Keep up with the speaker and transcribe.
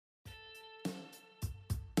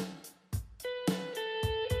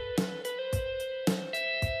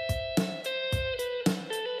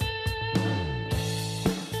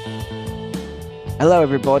Hello,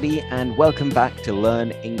 everybody, and welcome back to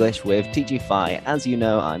Learn English with TG5. As you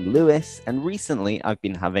know, I'm Lewis, and recently I've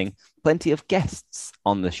been having plenty of guests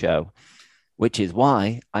on the show, which is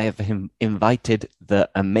why I have invited the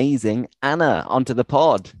amazing Anna onto the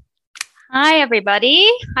pod. Hi, everybody.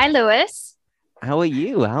 Hi, Lewis. How are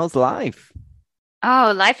you? How's life?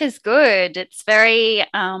 Oh, life is good. It's very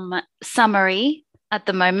summery at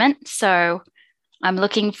the moment. So I'm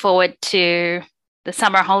looking forward to the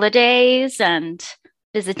summer holidays and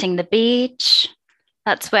visiting the beach.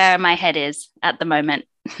 That's where my head is at the moment.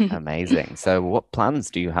 Amazing. So, what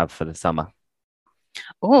plans do you have for the summer?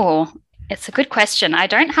 Oh, it's a good question. I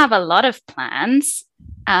don't have a lot of plans.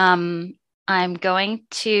 Um, I'm going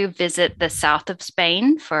to visit the south of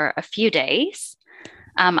Spain for a few days.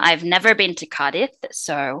 I've never been to Cardiff,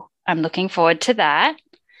 so I'm looking forward to that.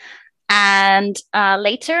 And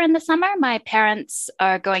later in the summer, my parents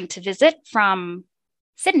are going to visit from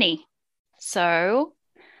Sydney. So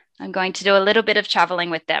I'm going to do a little bit of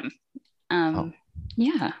traveling with them. Oh, Um,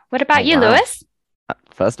 yeah. What oh, about you, wow. Lewis?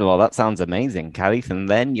 First of all, that sounds amazing, Caliph. And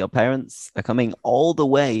then your parents are coming all the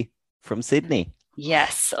way from Sydney.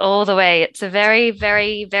 Yes, all the way. It's a very,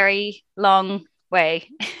 very, very long way.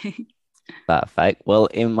 Perfect. Well,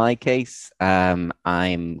 in my case, I'm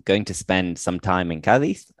going to spend some time in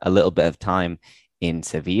Cadiz, a little bit of time in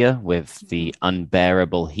Sevilla with the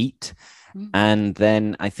unbearable heat. And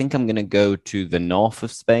then I think I'm going to go to the north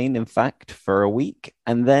of Spain, in fact, for a week,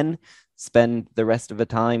 and then spend the rest of the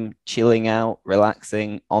time chilling out,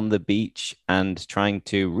 relaxing on the beach, and trying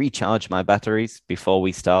to recharge my batteries before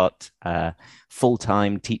we start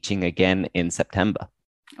full-time teaching again in September.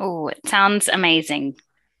 Oh, it sounds amazing.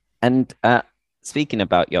 And speaking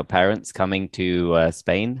about your parents coming to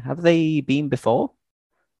Spain, have they been before?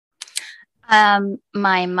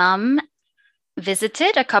 My mum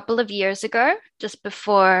visited a couple of years ago, just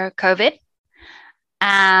before COVID.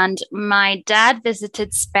 And my dad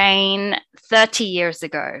visited Spain 30 years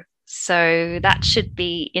ago. So that should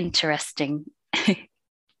be interesting.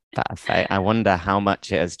 Perfect. I wonder how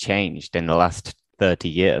much it has changed in the last 30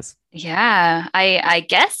 years. Yeah, I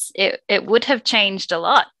guess it would have changed a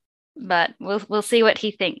lot, but we'll see what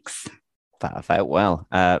he thinks. Perfect. Well,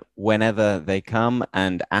 whenever they come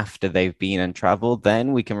and after they've been and traveled,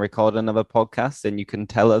 then we can record another podcast and you can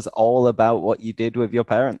tell us all about what you did with your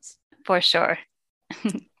parents. For sure.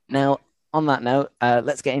 Now, on that note,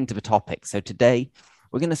 let's get into the topic. So today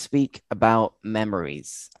we're going to speak about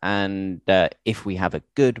memories and if we have a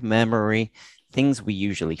good memory, things we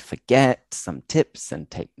usually forget, some tips and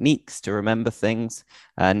techniques to remember things,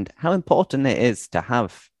 and how important it is to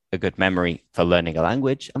have a good memory for learning a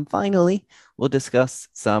language. And finally, we'll discuss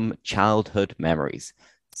some childhood memories.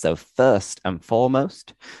 So first and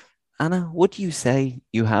foremost, Anna, would you say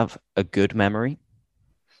you have a good memory?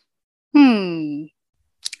 Hmm.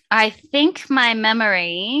 I think my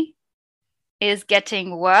memory is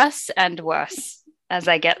getting worse and worse as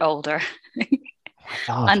I get older, Oh my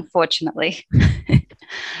God. unfortunately.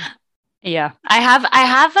 Yeah. I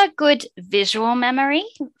have a good visual memory.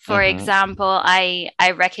 For Hmm. example, I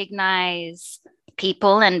recognize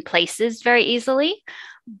people and places very easily,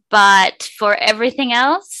 but for everything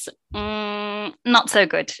else, not so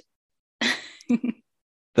good.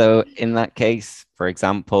 So in that case, for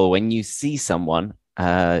example, when you see someone,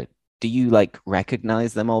 do you like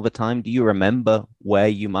recognize them all the time? Do you remember where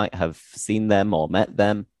you might have seen them or met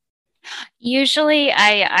them? Usually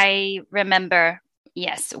I remember,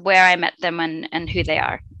 yes, where I met them and who they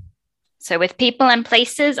are. So with people and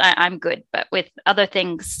places, I'm good, but with other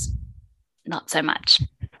things, not so much.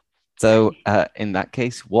 So in that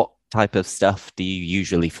case, what type of stuff do you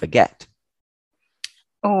usually forget?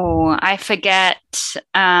 Oh, I forget.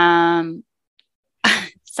 Um,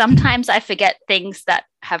 Sometimes I forget things that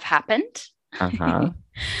have happened Uh-huh.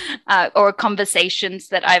 or conversations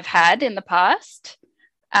that I've had in the past.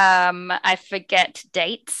 I forget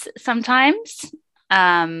dates sometimes,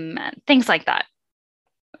 things like that.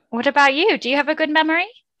 What about you? Do you have a good memory?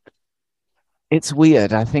 It's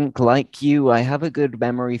weird. I think, like you, I have a good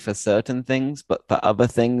memory for certain things, but for other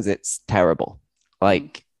things, it's terrible. Mm.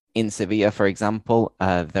 Like in Sevilla, for example,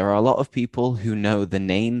 there are a lot of people who know the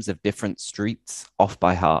names of different streets off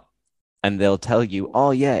by heart. And they'll tell you,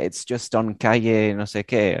 oh, yeah, it's just on calle no sé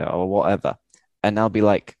qué or whatever. And I'll be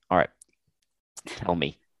like, all right, tell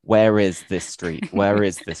me, where is this street? Where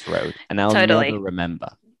is this road? And I'll never Totally. remember.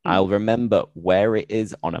 Mm. I'll remember where it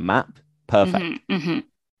is on a map. Hmm. Perfect. Hmm.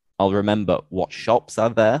 I'll remember what shops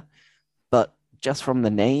are there, but just from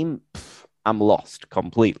the name, I'm lost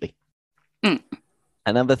completely. Mm.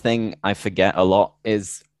 Another thing I forget a lot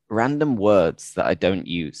is random words that I don't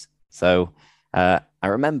use. So I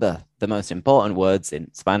remember the most important words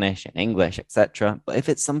in Spanish and English, etc. But if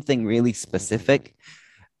it's something really specific,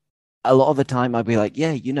 a lot of the time I'd be like,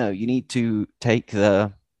 yeah, you need to take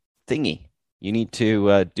the thingy. You need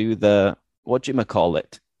to do the what do you call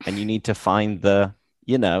it, and you need to find the,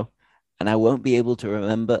 you know, and I won't be able to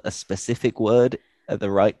remember a specific word at the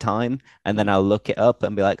right time, and then I'll look it up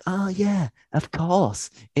and be like, oh yeah, of course,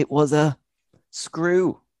 it was a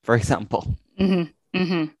screw, for example. Mm-hmm.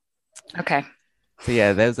 Mm-hmm. Okay. So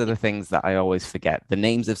yeah, those are the things that I always forget. The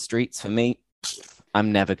names of streets for me,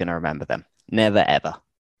 I'm never going to remember them. Never ever.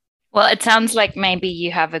 Well, it sounds like maybe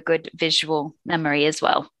you have a good visual memory as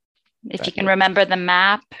well. If you can Exactly. remember the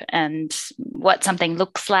map and what something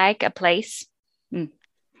looks like, a place. Mm.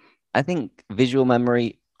 I think visual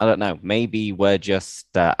memory, I don't know, maybe we're just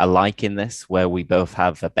alike in this, where we both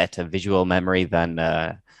have a better visual memory than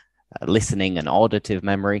listening and auditive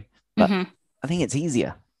memory. But Hmm. I think it's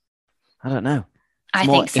easier. I don't know. It's I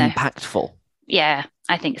more think so. impactful. Yeah,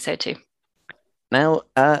 I think so too. Now,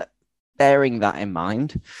 bearing that in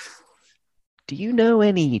mind, do you know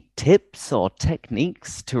any tips or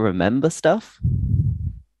techniques to remember stuff?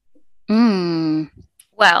 Mm.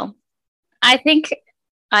 Well, I think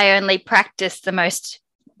I only practice the most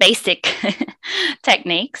basic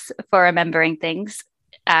techniques for remembering things.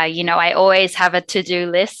 I always have a to do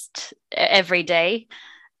list every day.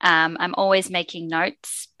 I'm always making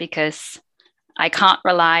notes because I can't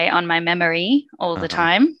rely on my memory all the Uh-huh.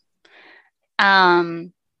 time.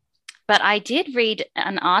 Um, but I did read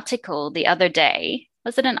an article the other day.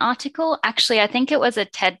 Was it an article? Actually, I think it was a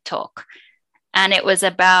TED talk, and it was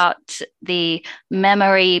about the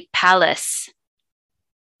memory palace.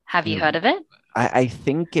 Have you heard Um, of it? I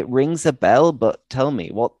think it rings a bell, but tell me,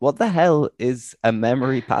 what the hell is a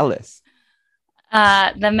memory palace?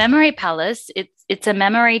 The memory palace, it's a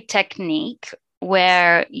memory technique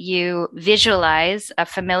where you visualize a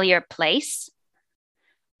familiar place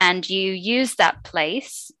and you use that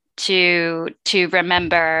place to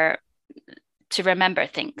remember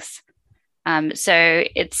things. So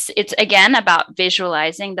it's again about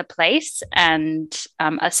visualizing the place and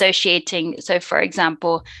associating. So, for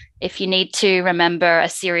example, if you need to remember a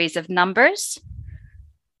series of numbers,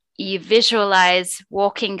 you visualize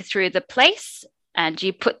walking through the place and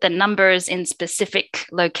you put the numbers in specific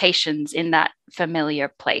locations in that familiar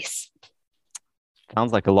place.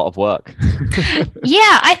 Sounds like a lot of work.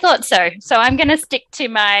 Yeah, I thought so. So I'm going to stick to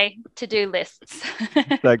my to do lists.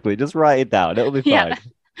 Exactly. Just write it down. It'll be Yeah, fine.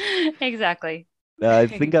 exactly. I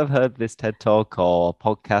think I've heard this TED Talk or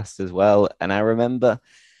podcast as well, and I remember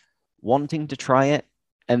wanting to try it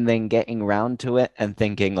and then getting round to it and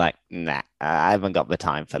thinking like, nah, I haven't got the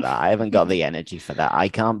time for that. I haven't got the energy for that. I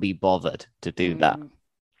can't be bothered to do that. Mm.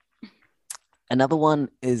 Another one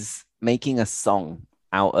is making a song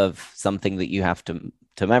out of something that you have to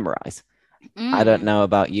memorize. I don't Mm. know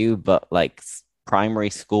about you, but like primary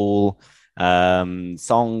school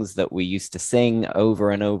songs that we used to sing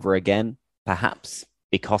over and over again, perhaps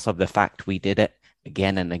because of the fact we did it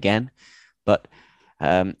again and again. But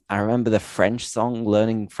I remember the French song,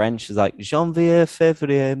 learning French is like janvier,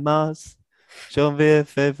 février, mars, janvier,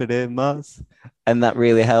 février, mars. And that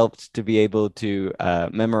really helped to be able to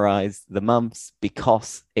memorize the months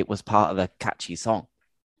because it was part of a catchy song.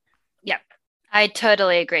 Yep. I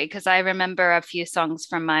totally agree because I remember a few songs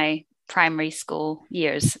from my primary school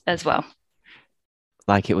years as well,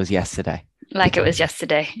 Like it was yesterday. like it was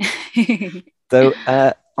yesterday. So,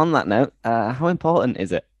 on that note, how important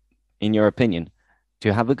is it, in your opinion,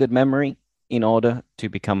 to have a good memory in order to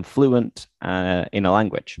become fluent in a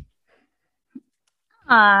language?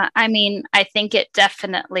 I mean, I think it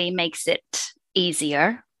definitely makes it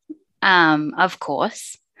easier, of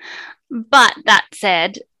course. But that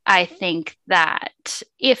said, I think that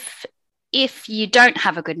if you don't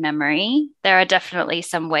have a good memory, there are definitely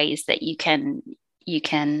some ways that you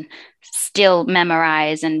can still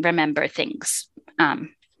memorize and remember things.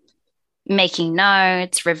 Um, Making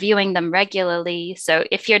notes, reviewing them regularly. So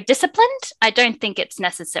if you're disciplined, I don't think it's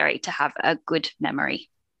necessary to have a good memory.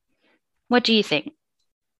 What do you think?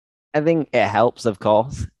 I think it helps, of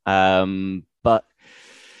course, but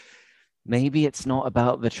maybe it's not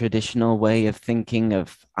about the traditional way of thinking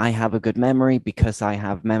of I have a good memory because I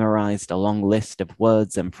have memorized a long list of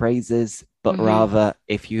words and phrases, but Mm-hmm. rather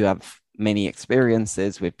if you have many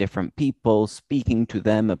experiences with different people, speaking to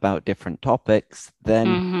them about different topics, then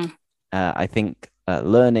Mm-hmm. I think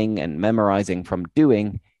learning and memorizing from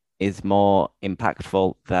doing is more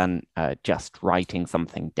impactful than just writing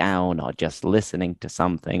something down or just listening to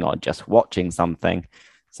something or just watching something.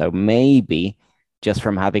 So maybe just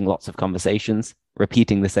from having lots of conversations,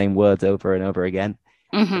 repeating the same words over and over again,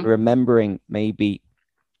 And Hmm. remembering maybe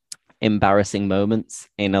embarrassing moments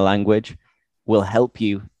in a language will help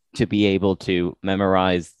you to be able to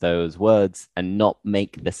memorize those words and not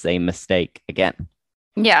make the same mistake again.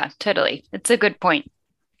 Yeah, totally. It's a good point.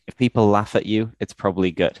 If people laugh at you, it's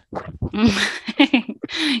probably good.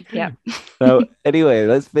 Yeah. So, anyway,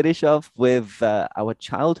 let's finish off with our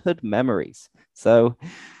childhood memories. So,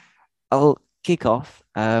 I'll kick off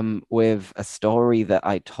with a story that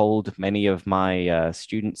I told many of my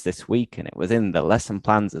students this week, and it was in the lesson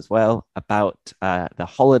plans as well, about the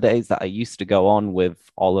holidays that I used to go on with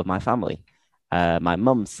all of my family, my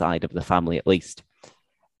mum's side of the family at least.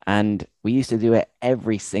 And we used to do it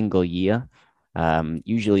every single year.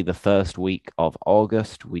 Usually the first week of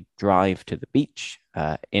August, we'd drive to the beach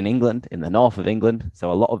in England, in the north of England.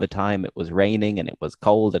 So a lot of the time it was raining and it was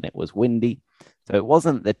cold and it was windy. So it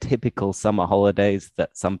wasn't the typical summer holidays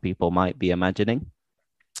that some people might be imagining.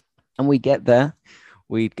 And we get there,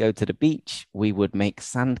 we'd go to the beach, we would make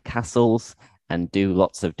sand castles and do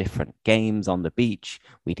lots of different games on the beach.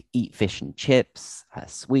 We'd eat fish and chips,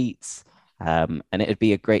 sweets, and it'd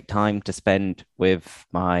be a great time to spend with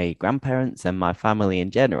my grandparents and my family in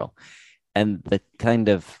general. And the kind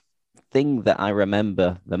of thing that I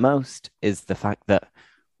remember the most is the fact that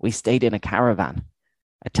we stayed in a caravan,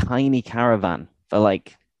 a tiny caravan for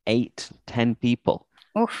like 8, 10 people.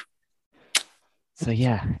 Oof. So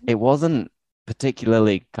yeah, it wasn't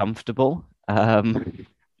particularly comfortable. But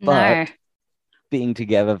No. being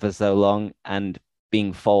together for so long and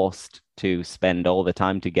being forced to spend all the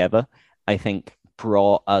time together, I think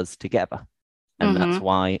brought us together. And that's Hmm.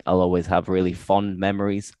 why I'll always have really fond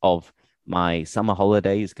memories of my summer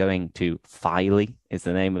holidays going to Filey is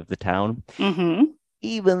the name of the town, Hmm.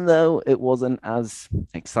 even though it wasn't as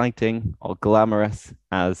exciting or glamorous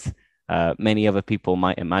as many other people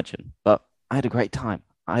might imagine. But I had a great time.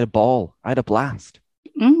 I had a ball. I had a blast.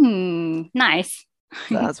 Nice.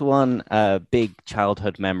 So that's one big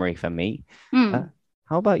childhood memory for me. Uh, Mm.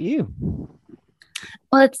 how about you?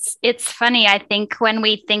 Well, it's funny. I think when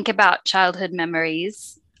we think about childhood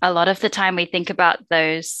memories, a lot of the time we think about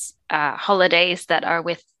those holidays that are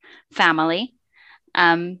with family.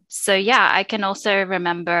 So yeah, I can also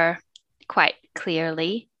remember quite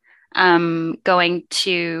clearly going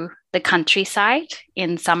to the countryside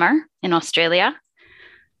in summer in Australia.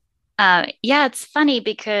 Yeah, it's funny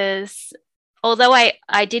because although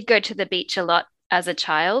I did go to the beach a lot as a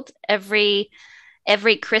child, every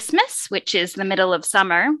Christmas, which is the middle of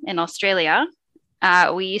summer in Australia,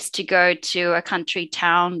 we used to go to a country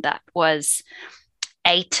town that was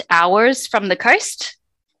 8 hours from the coast.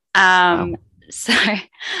 Um, Wow. so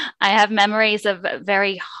I have memories of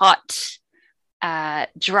very hot,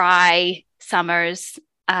 dry summers,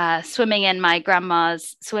 swimming in my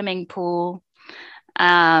grandma's swimming pool,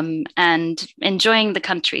 and enjoying the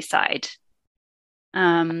countryside.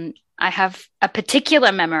 I have a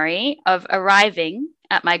particular memory of arriving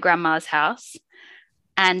at my grandma's house,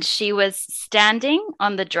 and she was standing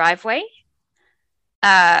on the driveway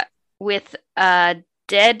uh, with a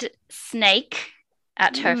dead snake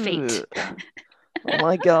at her feet. Ugh. Oh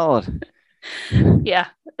my God. Yeah.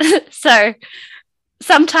 So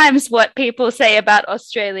sometimes what people say about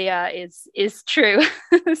Australia is true.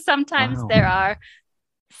 Sometimes Wow. there are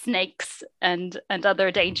snakes and other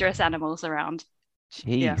dangerous animals around.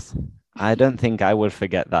 Yeah. Jeez. I don't think I would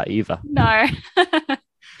forget that either. No.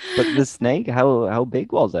 But the snake, how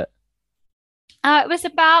big was it? It was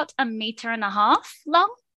about a meter and a half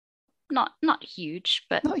long. Not huge,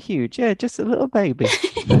 but Not huge, yeah, just a little baby.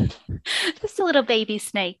 just a little baby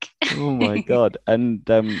snake. Oh my God. And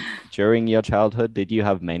during your childhood, did you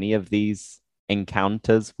have many of these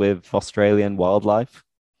encounters with Australian wildlife?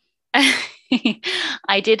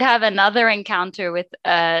 I did have another encounter with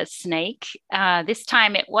a snake. This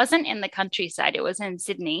time it wasn't in the countryside, it was in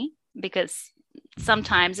Sydney because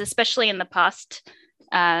sometimes, especially in the past,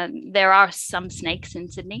 there are some snakes in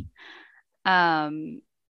Sydney. Um,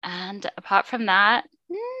 and apart from that,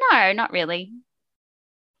 no, not really.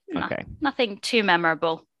 No, Okay. nothing too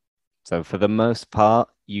memorable. So for the most part,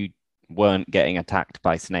 you weren't getting attacked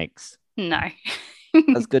by snakes. No.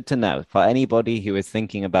 That's good to know. For anybody who is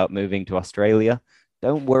thinking about moving to Australia,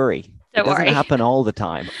 don't worry. It Don't doesn't worry. happen all the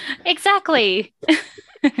time. Exactly.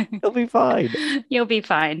 You'll be fine. You'll be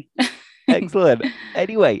fine. Excellent.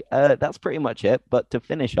 Anyway, that's pretty much it. But to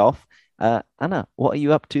finish off, Anna, what are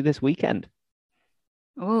you up to this weekend?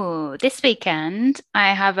 Oh, this weekend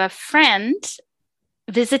I have a friend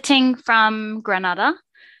visiting from Granada.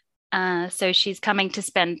 So she's coming to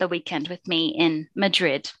spend the weekend with me in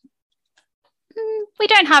Madrid. We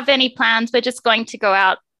don't have any plans. We're just going to go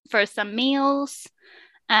out for some meals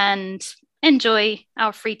and enjoy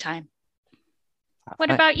our free time. What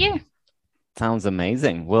Perfect. about you? Sounds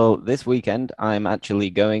amazing. Well, this weekend I'm actually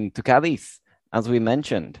going to Cadiz, as we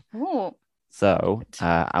mentioned. Oh, So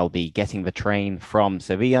I'll be getting the train from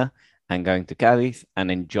Sevilla and going to Cadiz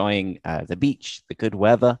and enjoying the beach, the good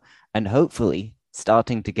weather, and hopefully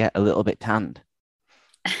starting to get a little bit tanned.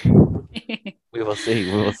 We will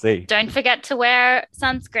see. We will see. don't forget to wear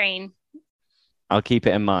sunscreen. I'll keep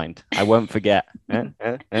it in mind. I won't forget.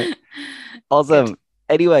 Awesome. Good.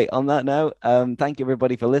 Anyway, on that note, thank you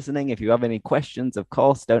everybody for listening. If you have any questions, of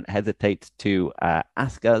course, don't hesitate to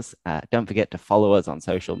ask us. Don't forget to follow us on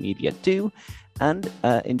social media too. And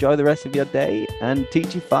enjoy the rest of your day and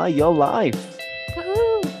teachify your life.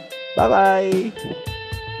 Woohoo! Bye bye.